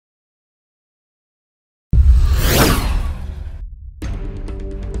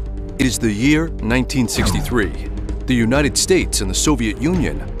It is the year 1963. The United States and the Soviet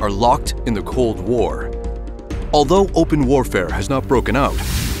Union are locked in the Cold War. Although open warfare has not broken out,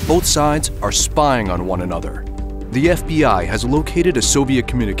 both sides are spying on one another. The FBI has located a Soviet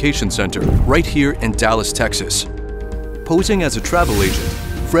communication center right here in Dallas, Texas. Posing as a travel agent,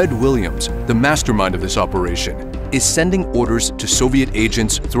 Fred Williams, the mastermind of this operation, is sending orders to Soviet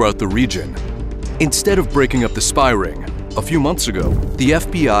agents throughout the region. Instead of breaking up the spy ring, a few months ago, the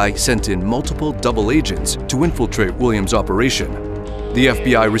FBI sent in multiple double agents to infiltrate Williams' operation. The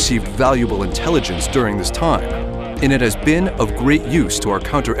FBI received valuable intelligence during this time, and it has been of great use to our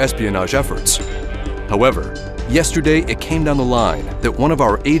counter-espionage efforts. However, yesterday it came down the line that one of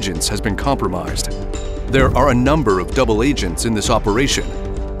our agents has been compromised. There are a number of double agents in this operation,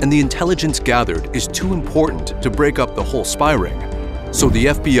 and the intelligence gathered is too important to break up the whole spy ring. So the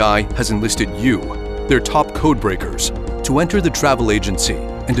FBI has enlisted you, their top code breakers, to enter the travel agency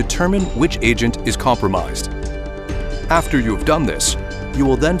and determine which agent is compromised. After you have done this, you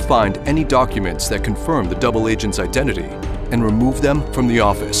will then find any documents that confirm the double agent's identity and remove them from the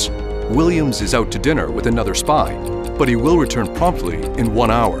office. Williams is out to dinner with another spy, but he will return promptly in 1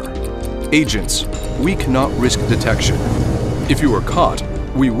 hour. Agents, we cannot risk detection. If you are caught,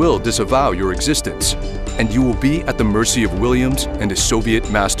 we will disavow your existence, and you will be at the mercy of Williams and his Soviet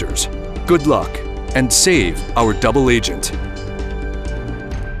masters. Good luck, and save our double agent.